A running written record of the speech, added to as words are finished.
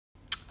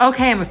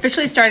Okay, I'm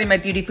officially starting my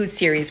beauty food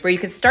series where you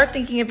can start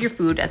thinking of your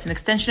food as an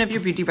extension of your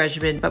beauty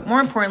regimen, but more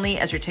importantly,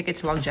 as your ticket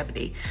to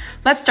longevity.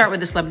 Let's start with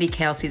this Lemony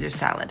Kale Caesar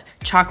Salad,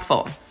 chock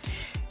full.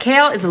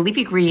 Kale is a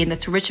leafy green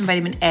that's rich in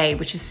vitamin A,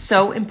 which is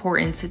so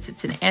important since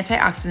it's an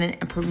antioxidant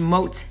and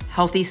promotes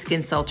healthy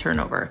skin cell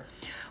turnover.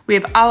 We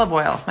have olive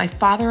oil. My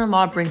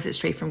father-in-law brings it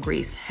straight from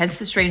Greece, hence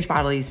the strange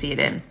bottle you see it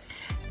in.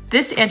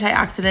 This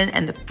antioxidant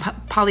and the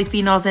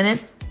polyphenols in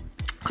it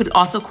could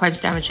also quench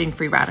damaging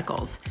free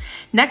radicals.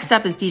 Next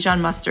up is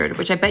Dijon mustard,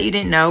 which I bet you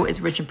didn't know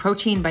is rich in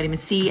protein, vitamin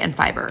C, and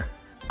fiber.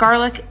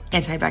 Garlic,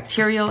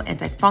 antibacterial,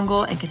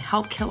 antifungal, and can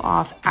help kill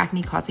off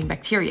acne-causing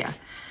bacteria.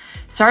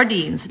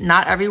 Sardines,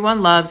 not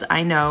everyone loves,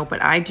 I know,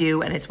 but I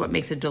do, and it's what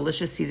makes a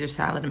delicious Caesar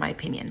salad in my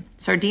opinion.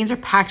 Sardines are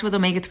packed with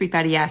omega-3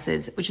 fatty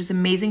acids, which is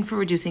amazing for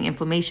reducing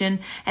inflammation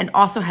and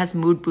also has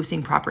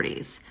mood-boosting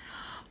properties.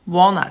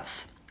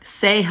 Walnuts,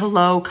 say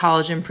hello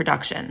collagen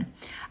production.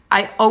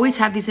 I always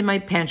have these in my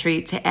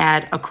pantry to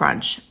add a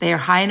crunch. They are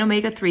high in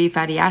omega-3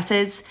 fatty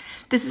acids.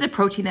 This is a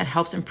protein that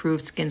helps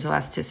improve skin's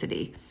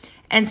elasticity.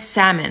 And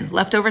salmon,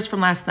 leftovers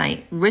from last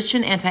night, rich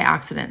in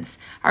antioxidants.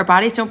 Our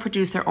bodies don't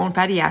produce their own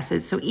fatty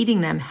acids, so eating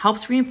them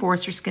helps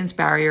reinforce your skin's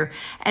barrier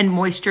and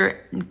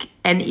moisture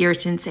and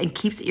irritants and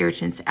keeps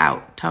irritants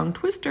out. Tongue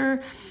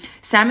twister.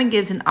 Salmon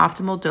gives an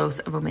optimal dose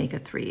of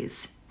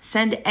omega-3s.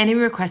 Send any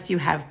request you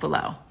have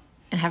below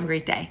and have a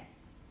great day.